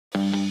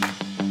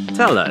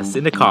Tell us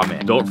in the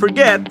comment. Don't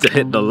forget to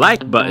hit the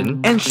like button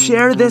and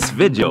share this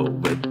video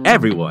with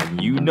everyone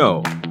you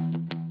know.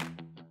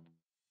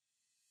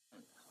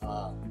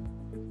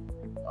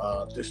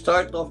 To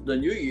start off the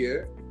new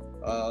year,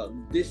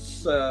 this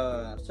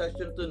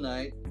session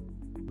tonight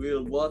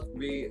will both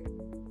be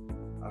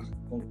a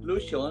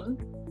conclusion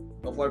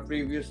of our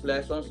previous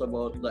lessons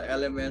about the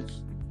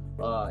elements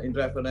in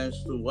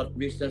reference to what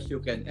business you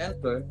can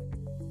enter,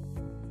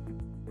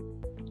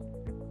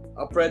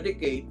 a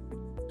predicate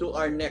to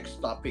our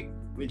next topic,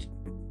 which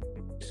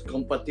is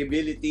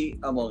compatibility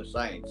among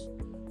signs.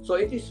 So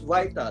it is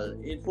vital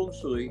in Feng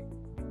Shui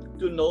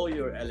to know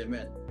your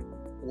element.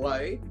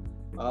 Why?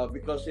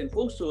 Because in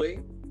Feng Shui,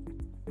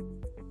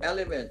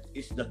 element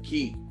is the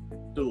key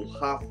to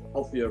half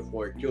of your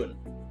fortune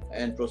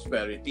and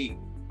prosperity.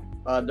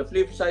 The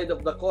flip side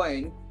of the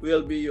coin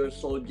will be your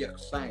zodiac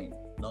sign.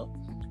 No?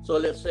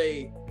 So let's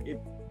say if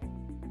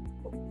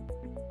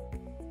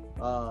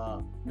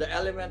the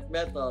element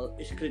metal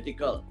is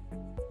critical,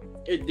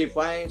 it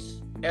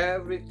defines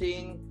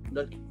everything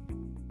that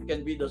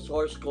can be the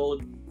source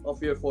code of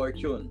your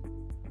fortune,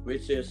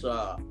 which is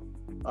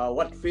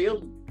what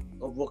field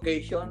of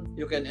vocation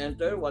you can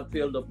enter, what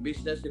field of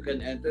business you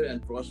can enter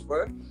and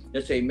prosper.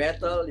 Let's say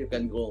metal, you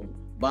can go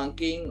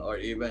banking or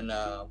even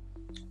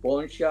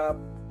pawn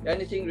shop,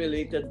 anything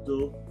related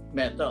to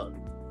metal.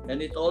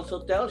 And it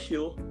also tells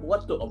you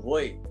what to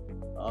avoid.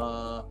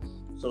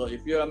 So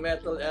if you're a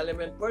metal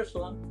element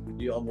person,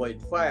 you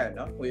avoid fire.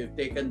 No? We've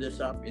taken this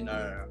up in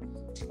our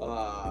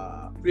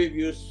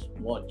previous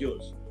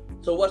modules.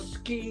 So what's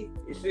key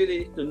is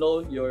really to know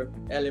your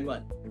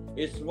element.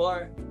 It's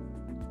more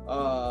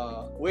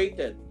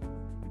weighted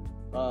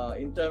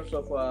in terms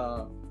of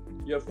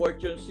your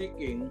fortune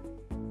seeking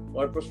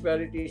or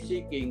prosperity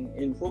seeking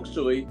in Feng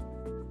Shui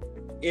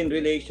in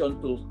relation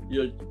to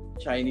your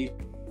Chinese.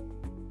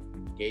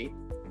 Okay.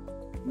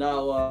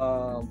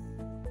 Now,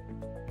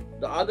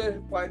 the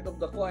other part of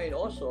the coin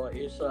also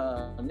is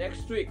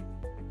next week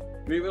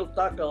we will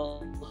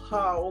tackle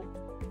how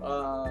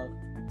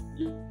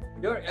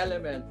your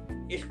element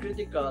is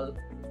critical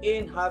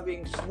in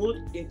having smooth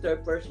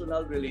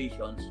interpersonal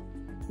relations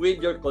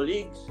with your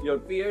colleagues, your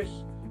peers,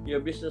 your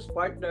business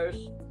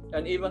partners,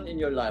 and even in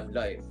your love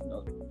life. You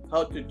know,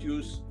 how to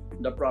choose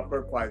the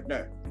proper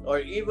partner, or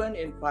even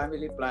in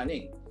family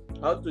planning,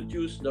 how to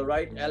choose the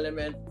right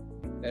element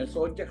and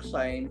zodiac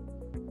sign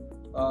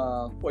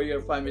for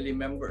your family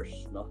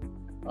members. No?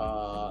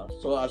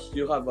 So as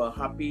you have a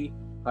happy,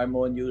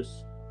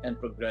 harmonious, and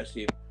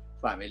progressive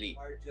family.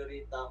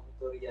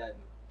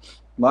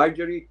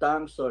 Marjorie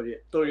Tang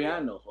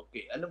Toriano.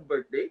 Okay, anong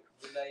birthday?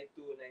 July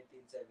 2,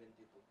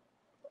 1972.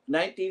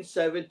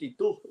 1972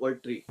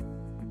 or 3?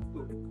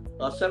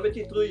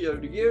 72, you're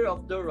the year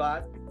of the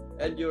rat,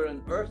 and you're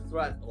an earth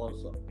rat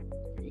also.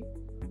 Okay.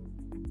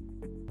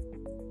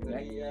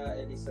 Maria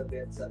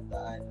Elizabeth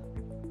Santa Ana.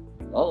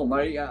 Oh,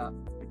 Maria.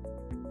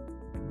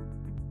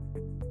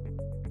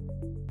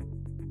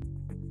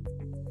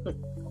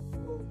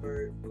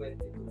 October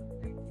 22,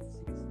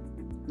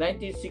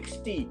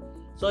 1960.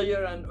 So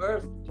you're an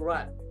earth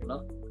rat,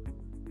 no?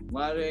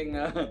 Maring,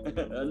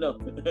 ano?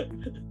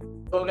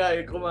 Kung nga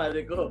yung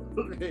kumari ko.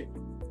 Okay.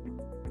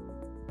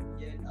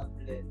 Yen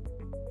Ablet.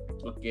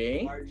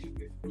 Okay. March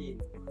 15,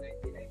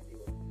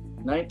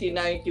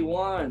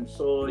 1991. 1991.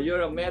 So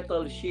you're a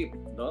metal ship,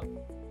 no?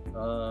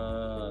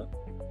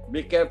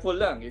 Be careful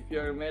lang if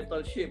you're a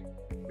metal ship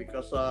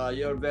because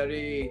you're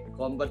very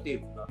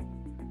combative, no?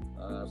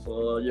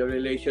 So your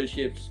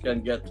relationships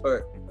can get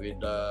hurt with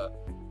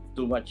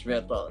too much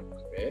metal.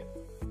 Okay.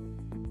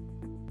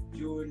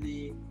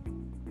 Julie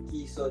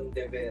Quezon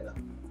de Vera.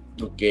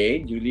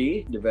 Okay,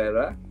 Julie De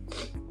Vera.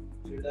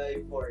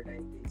 July 4,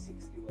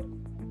 1961.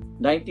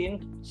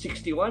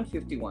 1961,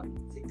 51.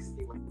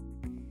 61.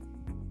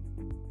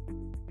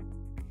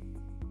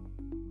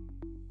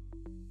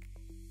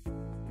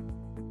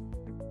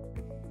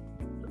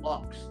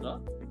 Ox, no?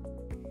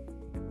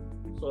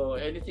 So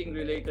anything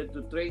related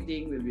to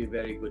trading will be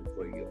very good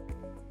for you.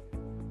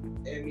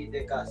 Emmy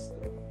De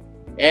Castro.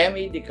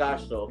 Emmy De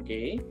Castro,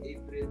 okay.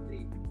 April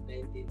 3,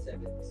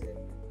 1977.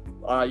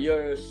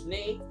 Your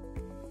snake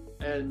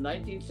and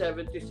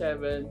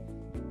 1977.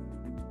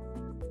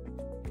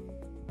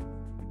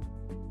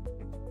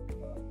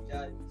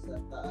 John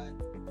Santa Ana.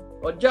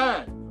 Oh,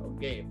 John.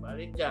 Okay,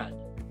 parin John.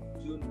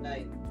 June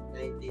 9,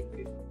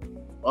 1950.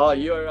 Oh,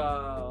 you're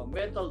a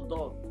metal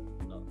dog.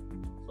 No?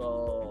 So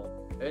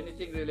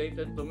anything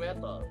related to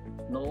metal.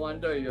 No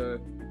wonder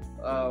your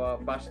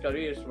past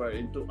careers were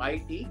into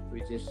IT,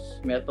 which is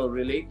metal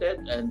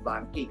related, and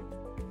banking.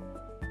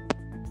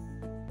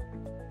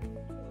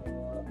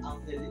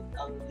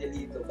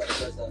 Angelito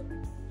Baltazar.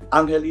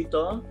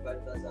 Angelito,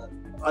 Baltazar.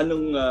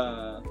 anong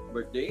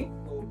birthday?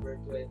 October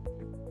 20,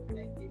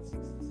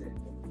 1957.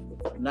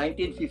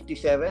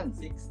 1967.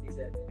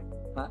 67.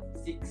 Huh?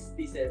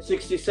 67.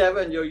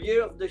 67, your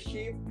year of the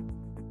sheep.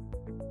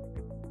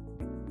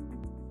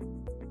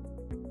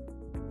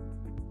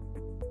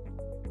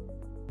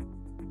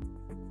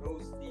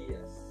 Rose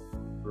Diaz.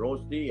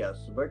 Rose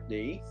Diaz,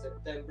 birthday.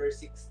 September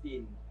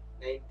 16,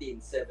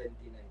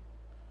 1979.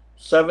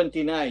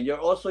 79. You're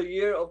also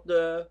year of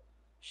the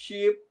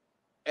sheep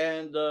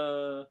and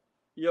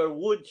your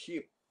wood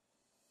sheep.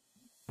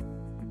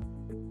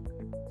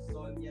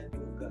 Sonia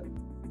Dugan.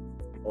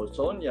 Oh,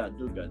 Sonia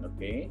Dugan,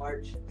 okay.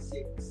 March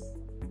 6,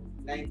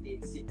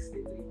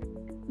 1963.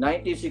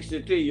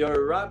 1963,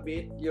 your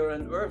rabbit, you're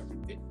an earth.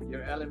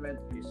 Your element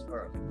is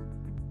earth.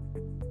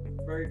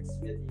 Birds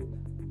Medina.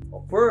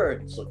 Oh,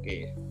 birds,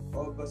 okay.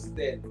 August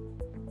 10,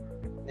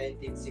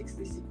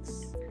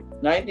 1966.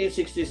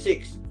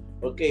 1966.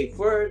 Okay,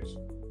 first,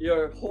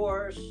 your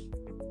horse,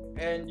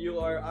 and you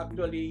are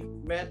actually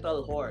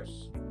metal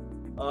horse.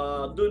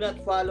 Do not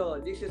follow.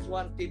 This is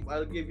one tip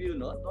I'll give you,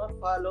 no? Don't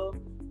follow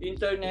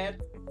internet.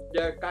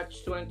 There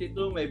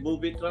catch-22, may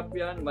booby trap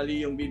yan.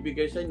 Mali yung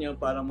bibigay sa inyo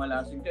para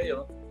malasing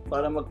kayo,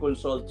 para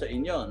mag-consult sa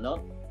inyo, no?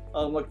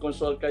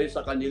 Mag-consult kayo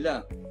sa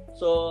kanila.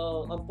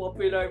 So, ang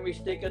popular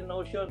mistaken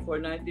notion for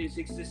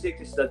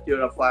 1966 is that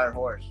you're a fire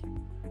horse.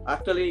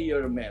 Actually,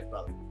 you're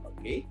metal.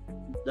 Okay?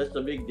 That's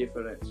the big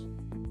difference.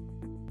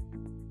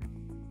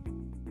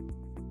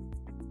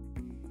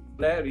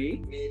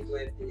 Larry? May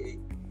 28,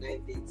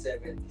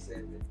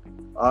 1977.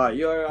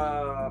 You're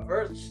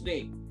earth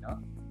snake. No?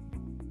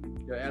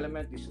 Your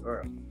element is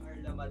earth.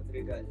 Carla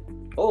Madrigal.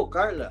 Oh,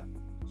 Carla.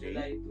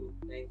 July 2,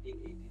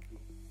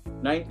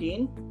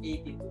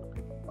 1982.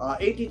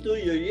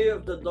 82, your year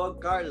of the dog,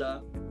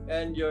 Carla,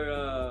 and you're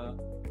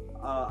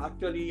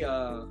actually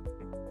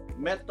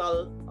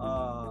metal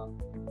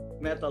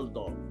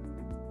dog.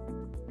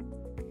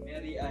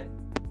 Mary Ann.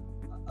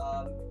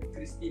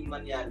 Christine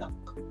Manialak.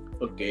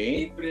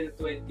 Okay. April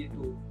 22,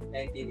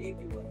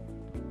 1981.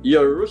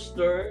 Your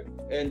rooster,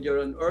 and you're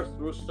an earth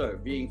rooster,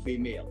 being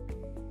female.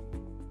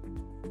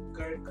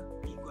 Kirk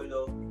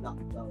Nicolo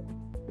Lockdown.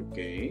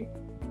 Okay.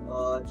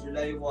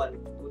 July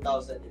 1,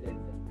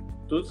 2011.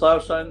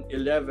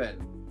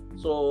 2011.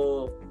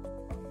 So,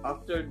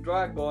 after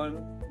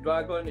Dragon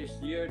is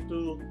year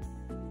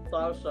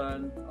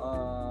 2000.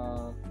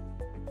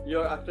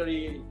 You're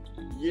actually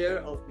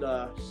year of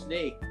the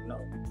snake, no?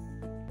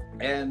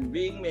 And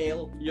being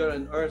male, you're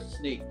an earth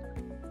snake.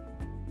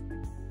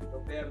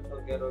 Roberto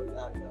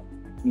Gerolaga.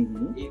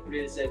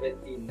 April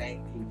 17,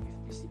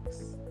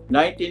 1956.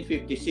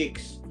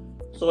 1956.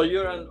 So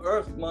you're an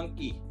earth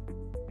monkey.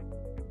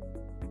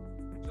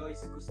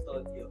 Joyce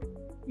Custodio.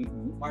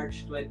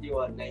 March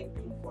 21,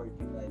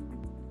 1945.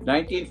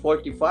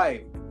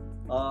 1945.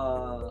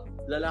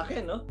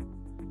 Lalaki, no?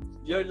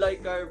 You're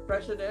like our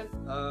president,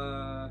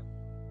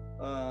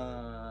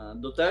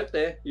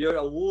 Duterte.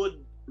 You're a wood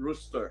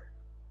rooster.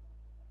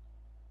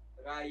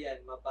 Ryan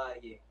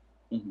Mapaye.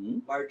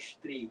 March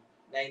 3,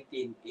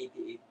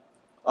 1988.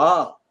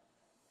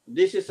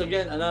 This is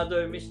again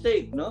another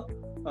mistake, no?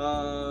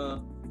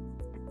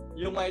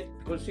 You might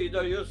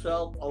consider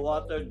yourself a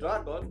water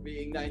dragon,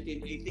 being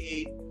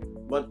 1988,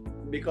 but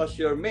because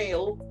you're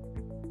male,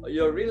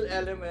 your real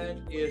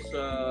element is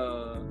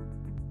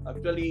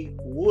actually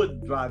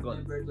wood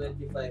dragon. November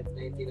 25,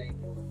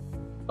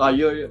 1991.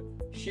 You're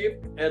sheep,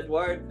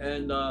 Edward,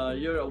 and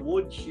you're a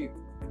wood sheep.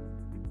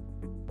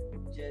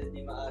 Jel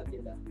Di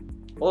Maagila.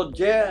 Oh,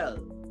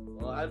 Gel.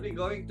 I'll be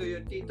going to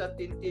your Tita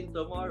Tintin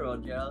tomorrow,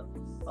 Gel.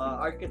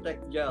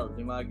 Architect Gel.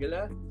 Di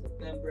Magila?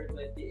 September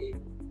 28,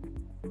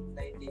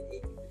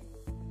 1983.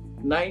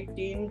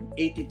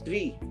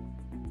 1983.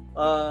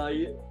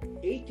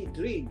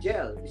 83,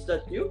 Gel. Is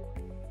that you?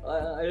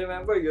 I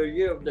remember your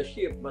year of the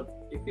sheep, but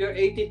if you're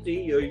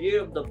 83, your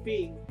year of the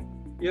pig,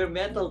 you're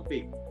metal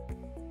pig.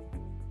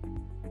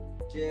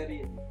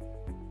 Jerry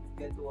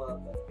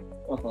Gatuaban.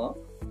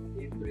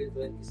 April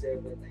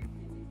 27,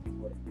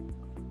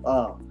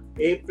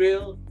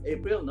 1984.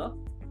 April, no?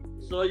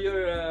 So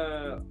you're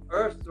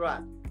earth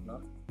rat,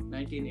 no?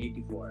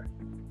 1984.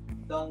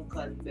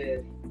 Duncan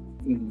Berry.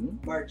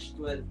 March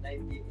 12,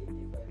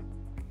 1985.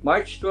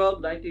 March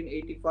 12,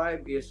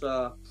 1985 is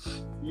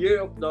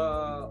year of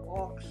the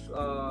ox.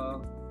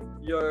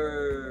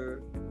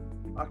 You're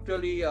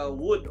actually a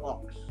wood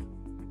ox.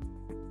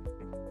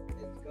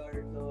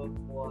 Edgardo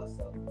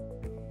Moasap.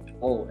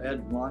 Oh,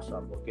 Ed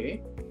Moasap,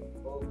 okay.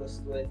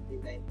 August 20,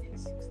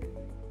 1963.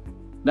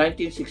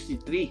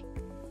 1963.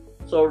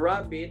 So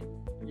rabbit,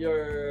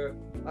 you're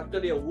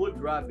actually a wood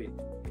rabbit.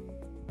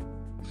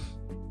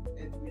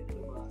 Edwin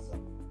Lumasa.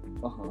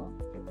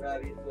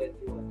 February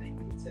 21,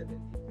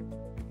 1970.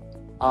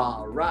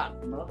 Rat,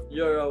 no?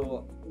 You're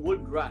a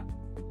wood rat.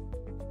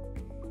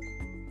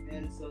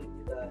 Nelson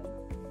Hidalgo.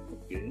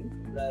 Okay.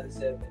 February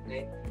 7,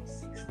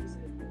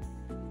 1967.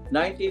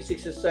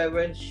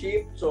 1967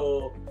 sheep,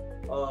 so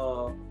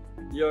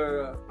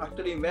you're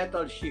actually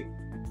metal sheep.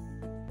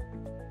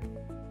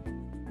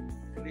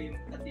 Cream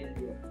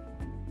Atilio.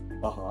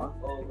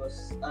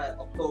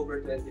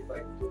 October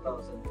 25,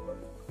 2004.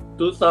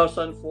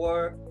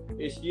 2004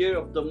 is year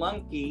of the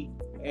monkey,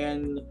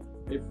 and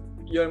if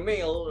you're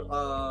male,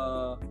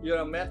 you're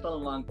a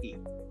metal monkey.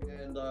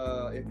 And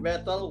if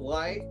metal,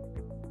 white,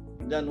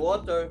 then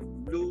water,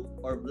 blue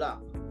or black.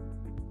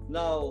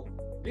 Now,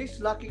 these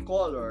lucky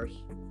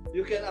colors,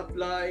 you can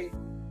apply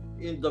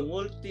in the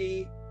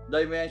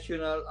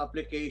dimensional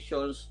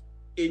applications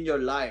in your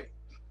life.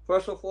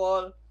 First of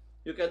all,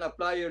 you can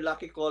apply your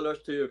lucky colors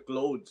to your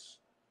clothes.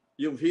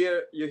 You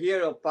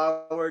hear of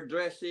power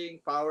dressing,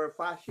 power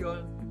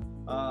fashion,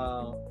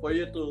 for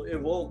you to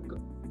evoke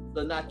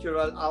the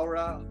natural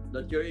aura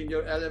that you're in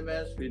your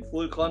elements with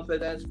full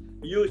confidence.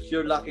 Use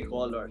your lucky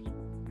colors.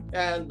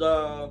 And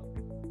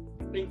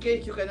in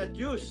case you cannot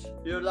use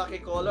your lucky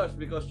colors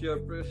because you're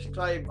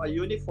prescribed a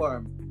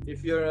uniform,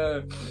 if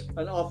you're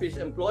an office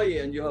employee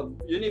and you have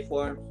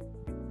uniforms,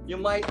 you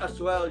might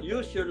as well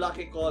use your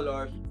lucky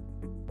colors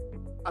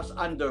as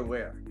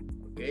underwear.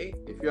 Okay,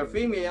 if you're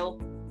female,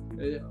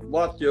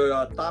 both your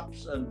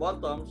tops and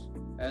bottoms,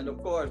 and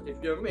of course if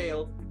you're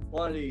male,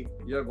 only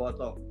your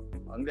bottom,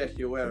 unless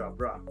you wear a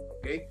bra.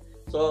 Okay,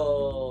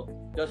 so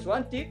just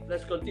one tip.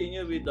 Let's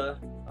continue with the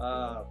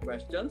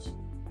questions.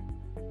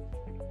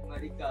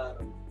 Marie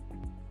Carol.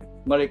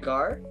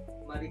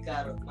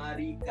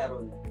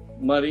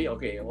 Marie,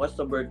 okay, what's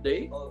the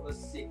birthday?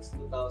 August 6,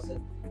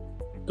 2000.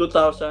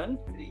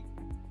 2003. 3.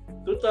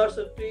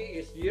 2003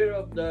 is year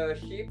of the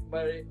sheep,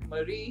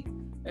 Marie,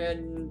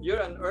 and you're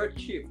an earth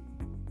sheep.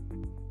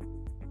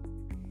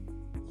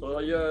 So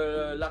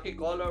your lucky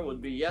color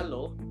would be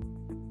yellow.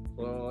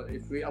 So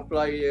if we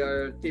apply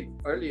your tip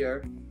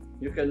earlier,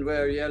 you can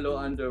wear yellow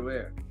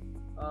underwear.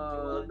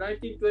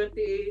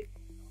 1928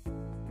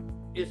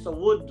 is a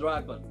wood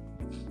dragon.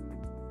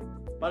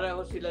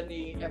 Pareho sila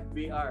ni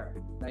FBR,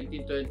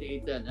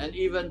 1928 din. And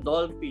even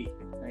Dolphy,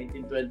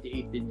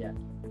 1928 din yan.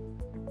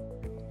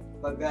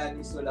 Pagani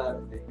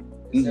Solarte,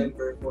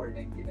 December 4,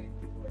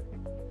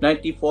 1994.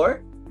 94?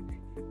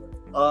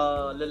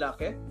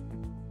 Lalaki?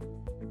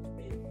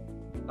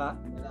 Ha?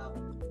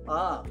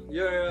 Lalaki.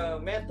 Your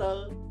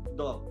metal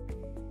dog.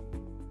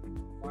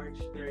 March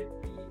 30,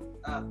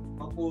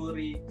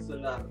 Mapuri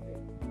Solarte.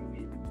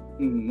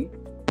 Mm-hmm.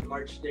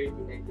 March 30,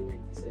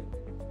 1997.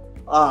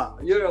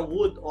 You're a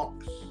wood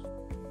ox.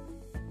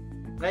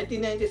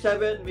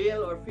 1997,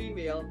 male or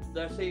female,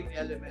 the same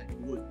element,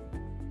 wood.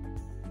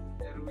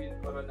 Erwin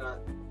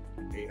Coronado.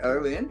 Okay,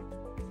 Erwin.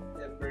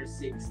 September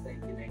 6,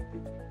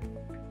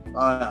 1993.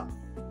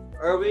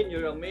 Erwin,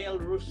 you're a male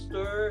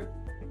rooster,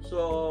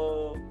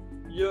 so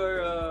you're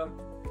a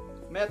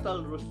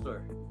metal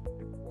rooster.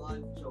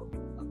 Wancho.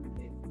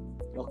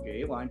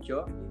 Okay,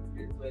 Wancho.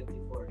 April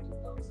 24,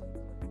 2000.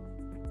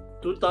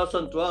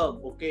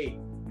 2012, okay.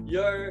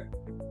 You're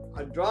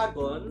a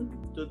dragon,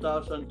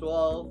 2012,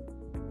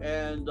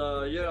 and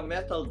you're a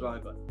metal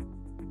dragon.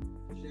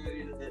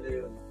 Cheryl De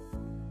Leon.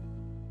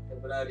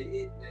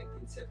 February 8,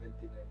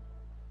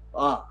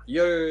 1979.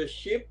 You're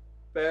sheep,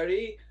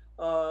 Perry.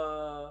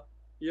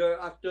 You're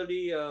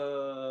actually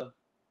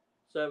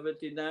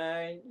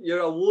 79.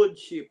 You're a wood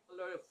sheep.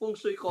 Feng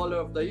Shui color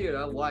of the year,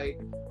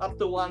 white, up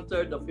to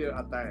 1/3 of your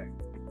attire.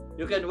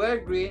 You can wear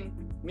green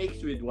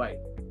mixed with white.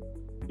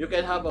 You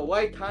can have a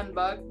white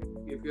handbag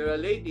if you're a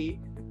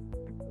lady,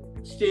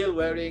 still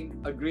wearing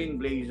a green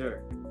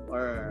blazer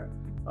or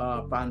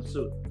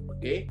pantsuit.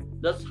 Okay,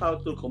 that's how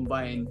to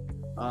combine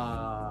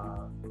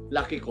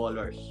lucky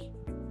colors,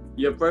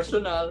 your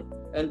personal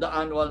and the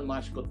annual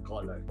mascot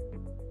color.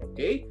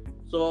 Okay,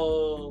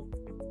 so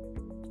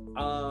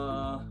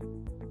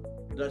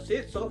that's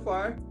it so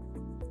far.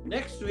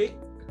 Next week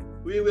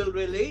we will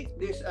relate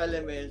these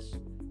elements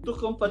to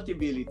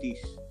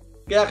compatibilities.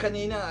 Kaya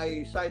kanina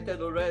I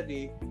cited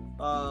already,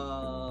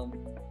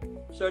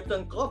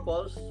 certain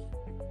couples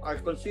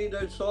are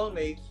considered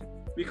soulmates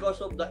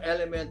because of the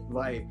element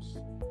vibes.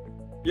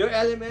 Your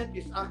element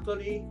is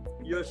actually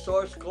your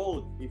source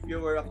code if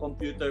you were a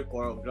computer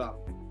program.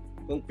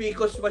 Kung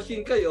PCOS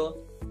machine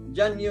kayo,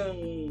 dyan yung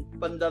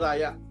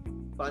pandaraya.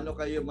 Paano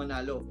kayo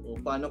manalo o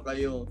paano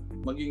kayo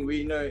maging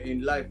winner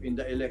in life, in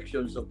the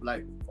elections of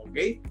life.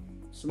 Okay?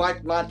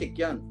 Smartmatic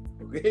yan.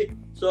 Okay?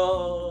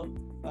 So,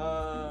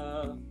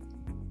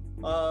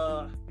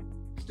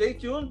 stay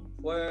tuned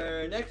for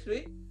next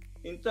week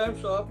in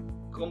terms of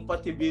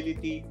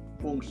compatibility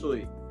Feng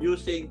Shui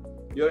using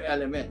your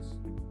elements.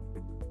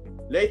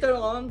 Later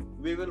on,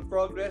 we will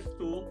progress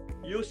to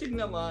using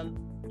naman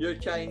your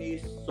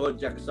Chinese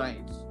zodiac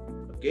signs.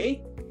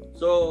 Okay?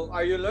 So,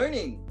 are you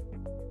learning?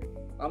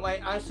 Am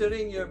I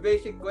answering your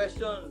basic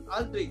question?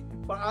 Aldric,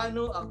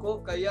 paano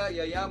ako kaya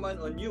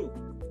yayaman on you?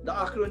 The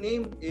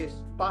acronym is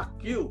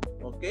PACU.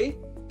 Okay?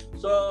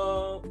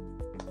 So,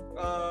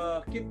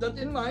 keep that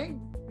in mind.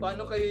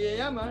 Paano kayo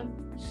yayaman?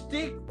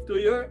 Stick to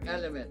your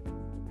element.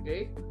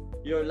 Okay?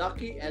 Your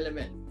lucky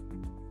element.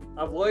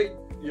 Avoid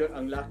your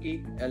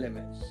unlucky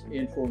elements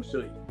in Feng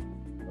Shui.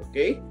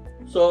 Okay?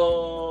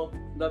 So,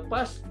 the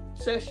past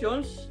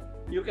sessions,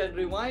 you can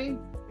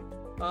rewind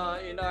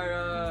in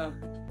our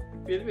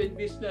Philippine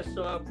Business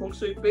Feng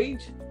Shui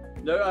page.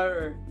 There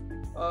are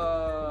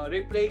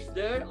replays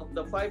there of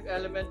the 5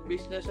 element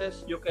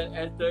businesses you can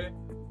enter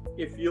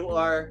if you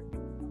are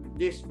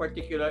this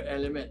particular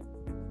element.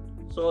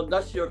 So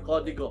that's your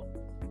código.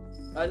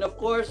 And of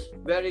course,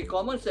 very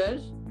common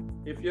sense,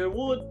 if you're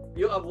wood,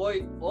 you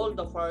avoid all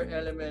the fire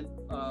element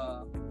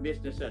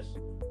businesses.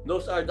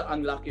 Those are the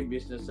unlucky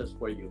businesses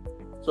for you.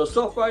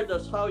 So far,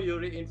 that's how you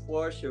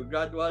reinforce your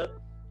gradual,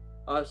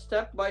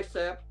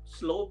 step-by-step,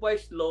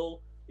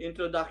 slow-by-slow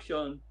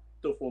introduction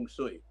to Feng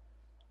Shui.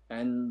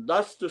 And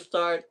thus to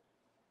start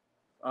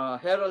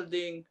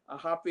heralding a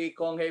happy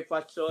Kong Hei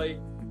Fat Choi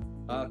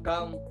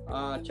come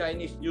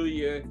Chinese New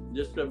Year,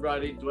 this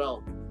February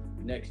 12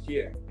 next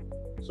year.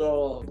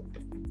 So,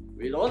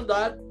 with all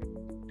that,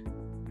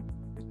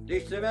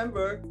 please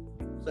remember,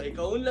 sa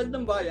ikaunlad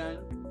ng bayan,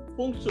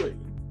 Feng Shui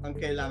ang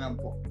kailangan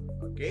po.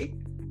 Okay?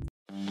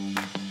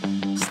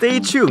 Stay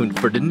tuned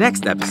for the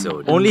next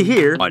episode, only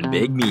here on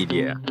Big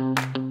Media.